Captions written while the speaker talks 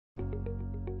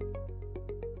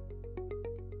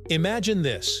Imagine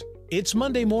this. It's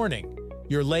Monday morning.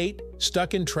 You're late,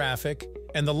 stuck in traffic,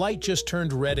 and the light just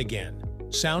turned red again.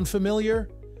 Sound familiar?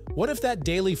 What if that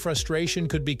daily frustration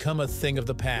could become a thing of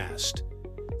the past?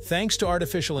 Thanks to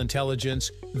artificial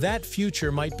intelligence, that future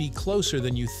might be closer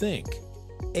than you think.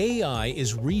 AI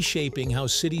is reshaping how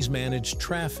cities manage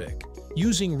traffic,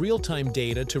 using real-time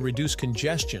data to reduce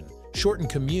congestion, shorten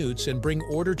commutes, and bring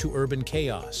order to urban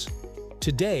chaos.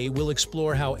 Today, we'll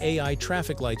explore how AI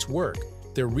traffic lights work,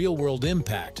 their real-world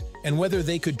impact, and whether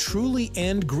they could truly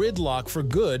end gridlock for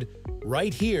good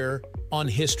right here on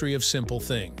History of Simple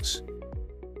Things.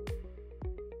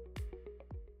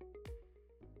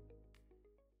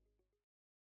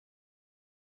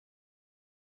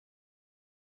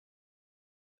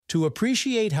 To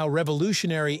appreciate how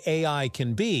revolutionary AI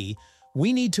can be,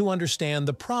 we need to understand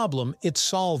the problem it's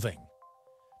solving.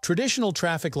 Traditional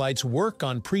traffic lights work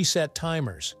on preset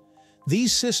timers.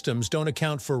 These systems don't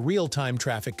account for real-time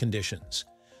traffic conditions.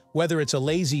 Whether it's a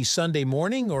lazy Sunday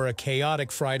morning or a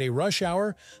chaotic Friday rush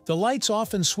hour, the lights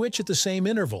often switch at the same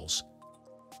intervals.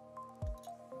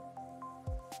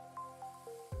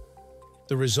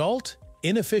 The result?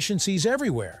 Inefficiencies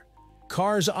everywhere.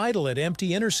 Cars idle at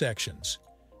empty intersections.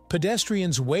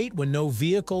 Pedestrians wait when no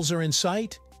vehicles are in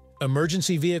sight.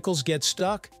 Emergency vehicles get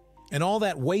stuck. And all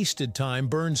that wasted time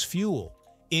burns fuel,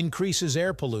 increases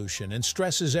air pollution, and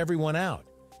stresses everyone out.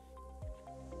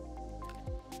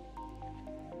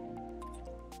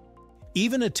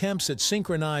 Even attempts at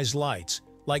synchronized lights,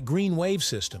 like green wave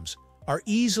systems, are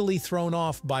easily thrown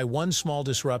off by one small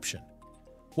disruption.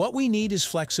 What we need is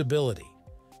flexibility.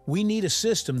 We need a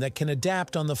system that can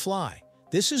adapt on the fly.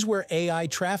 This is where AI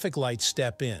traffic lights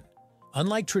step in.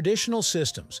 Unlike traditional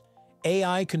systems,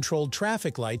 AI-controlled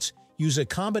traffic lights use a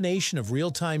combination of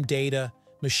real-time data,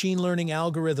 machine learning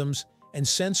algorithms, and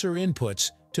sensor inputs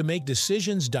to make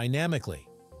decisions dynamically.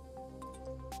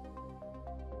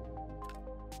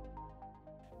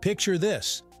 Picture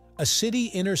this: a city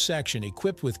intersection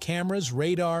equipped with cameras,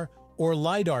 radar, or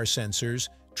LiDAR sensors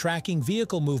tracking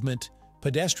vehicle movement,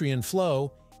 pedestrian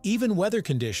flow, even weather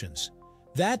conditions.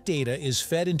 That data is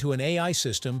fed into an AI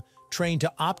system trained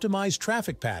to optimize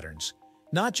traffic patterns,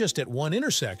 not just at one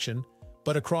intersection,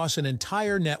 but across an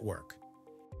entire network.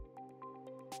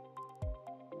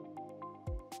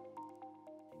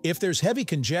 If there's heavy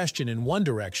congestion in one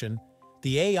direction,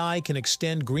 the AI can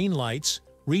extend green lights,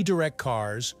 redirect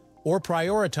cars, or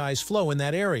prioritize flow in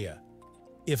that area.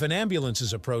 If an ambulance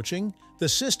is approaching, the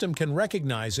system can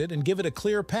recognize it and give it a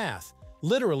clear path,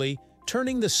 literally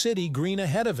turning the city green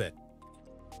ahead of it.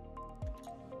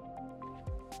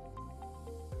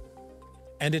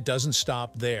 And it doesn't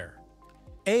stop there.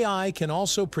 AI can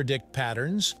also predict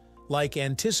patterns, like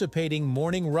anticipating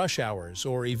morning rush hours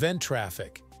or event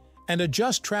traffic, and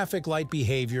adjust traffic light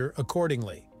behavior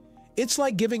accordingly. It's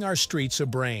like giving our streets a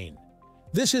brain.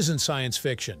 This isn't science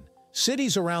fiction.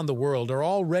 Cities around the world are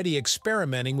already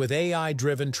experimenting with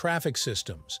AI-driven traffic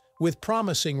systems, with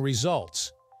promising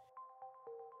results.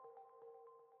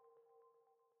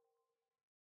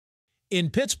 In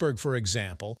Pittsburgh, for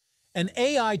example, an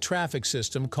AI traffic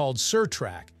system called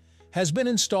SurTrack has been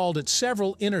installed at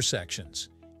several intersections.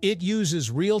 It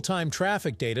uses real-time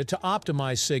traffic data to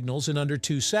optimize signals in under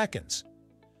 2 seconds.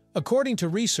 According to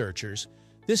researchers,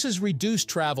 this has reduced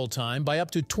travel time by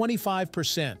up to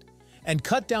 25% and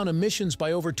cut down emissions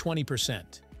by over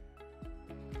 20%.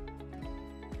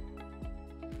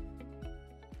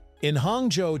 In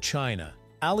Hangzhou, China,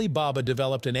 Alibaba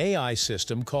developed an AI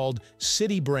system called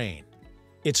City Brain.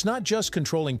 It's not just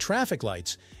controlling traffic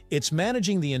lights, it's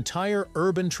managing the entire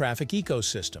urban traffic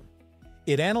ecosystem.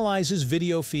 It analyzes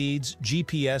video feeds,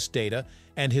 GPS data,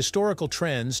 and historical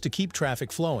trends to keep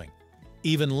traffic flowing.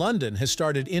 Even London has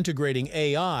started integrating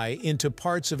AI into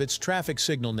parts of its traffic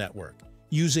signal network,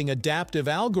 using adaptive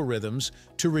algorithms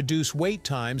to reduce wait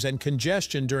times and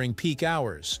congestion during peak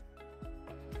hours.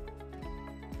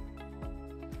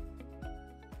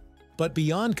 But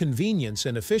beyond convenience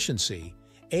and efficiency,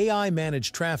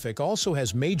 AI-managed traffic also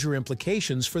has major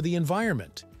implications for the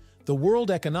environment. The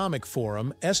World Economic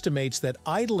Forum estimates that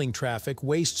idling traffic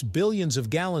wastes billions of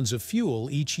gallons of fuel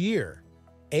each year.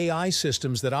 AI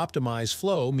systems that optimize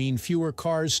flow mean fewer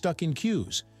cars stuck in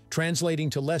queues, translating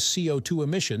to less CO2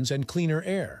 emissions and cleaner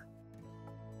air.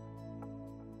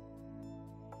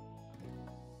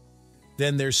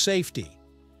 Then there's safety.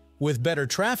 With better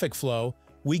traffic flow,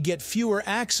 we get fewer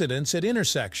accidents at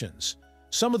intersections,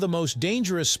 some of the most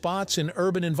dangerous spots in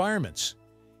urban environments.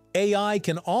 AI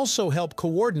can also help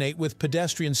coordinate with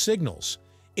pedestrian signals,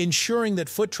 ensuring that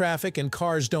foot traffic and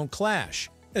cars don't clash,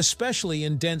 especially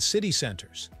in dense city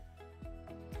centers.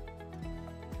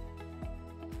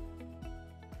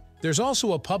 There's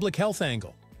also a public health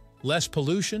angle. Less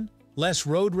pollution, less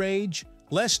road rage,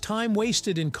 less time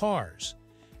wasted in cars.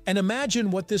 And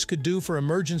imagine what this could do for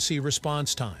emergency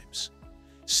response times.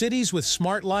 Cities with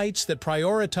smart lights that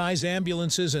prioritize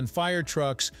ambulances and fire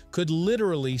trucks could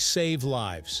literally save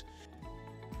lives.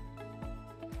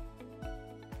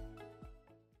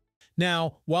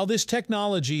 Now, while this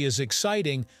technology is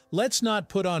exciting, let's not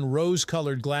put on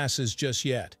rose-colored glasses just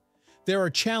yet. There are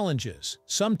challenges,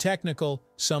 some technical,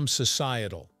 some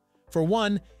societal. For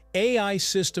one, AI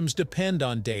systems depend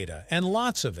on data, and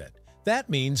lots of it. That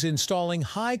means installing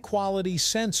high-quality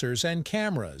sensors and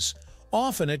cameras,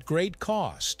 often at great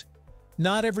cost.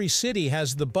 Not every city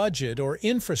has the budget or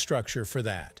infrastructure for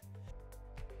that.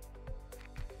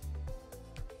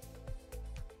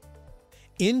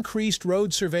 Increased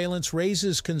road surveillance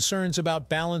raises concerns about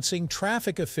balancing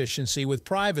traffic efficiency with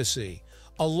privacy,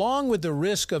 along with the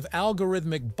risk of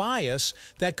algorithmic bias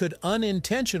that could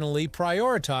unintentionally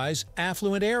prioritize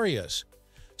affluent areas.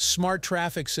 Smart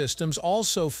traffic systems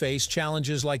also face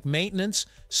challenges like maintenance,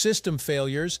 system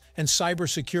failures, and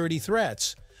cybersecurity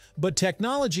threats. But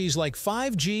technologies like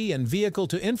 5G and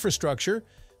vehicle-to-infrastructure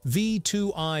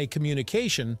 (V2I)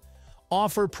 communication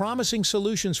offer promising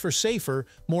solutions for safer,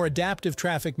 more adaptive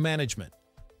traffic management.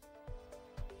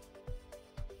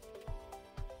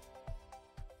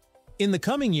 In the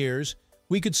coming years,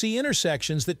 we could see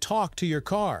intersections that talk to your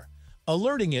car,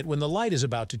 alerting it when the light is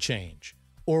about to change,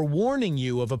 or warning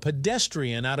you of a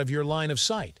pedestrian out of your line of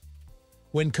sight.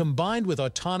 When combined with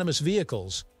autonomous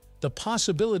vehicles, the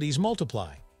possibilities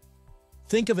multiply.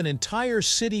 Think of an entire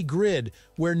city grid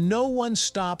where no one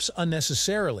stops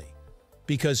unnecessarily,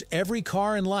 because every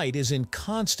car and light is in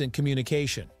constant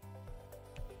communication.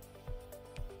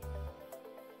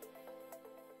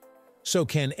 So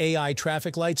can AI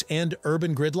traffic lights end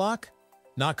urban gridlock?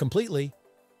 Not completely,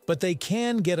 but they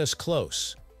can get us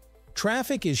close.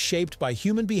 Traffic is shaped by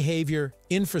human behavior,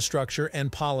 infrastructure,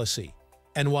 and policy.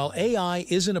 And while AI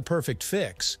isn't a perfect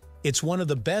fix, it's one of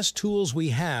the best tools we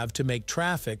have to make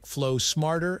traffic flow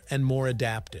smarter and more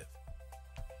adaptive.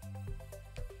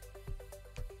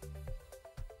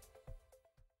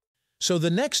 So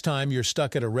the next time you're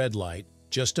stuck at a red light,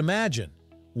 just imagine,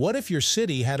 what if your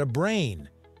city had a brain?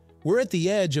 We're at the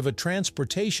edge of a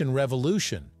transportation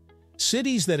revolution.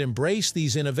 Cities that embrace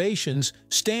these innovations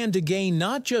stand to gain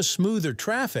not just smoother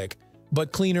traffic,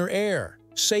 but cleaner air,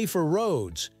 safer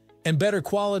roads, and better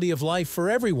quality of life for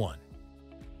everyone.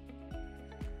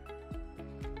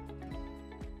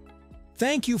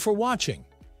 Thank you for watching.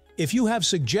 If you have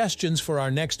suggestions for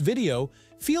our next video,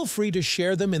 feel free to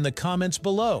share them in the comments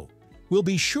below. We'll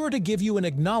be sure to give you an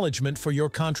acknowledgement for your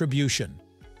contribution.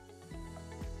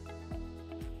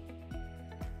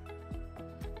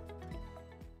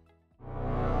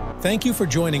 Thank you for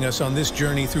joining us on this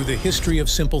journey through the history of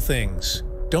simple things.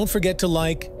 Don't forget to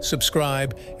like,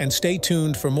 subscribe, and stay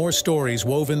tuned for more stories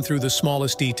woven through the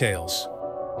smallest details.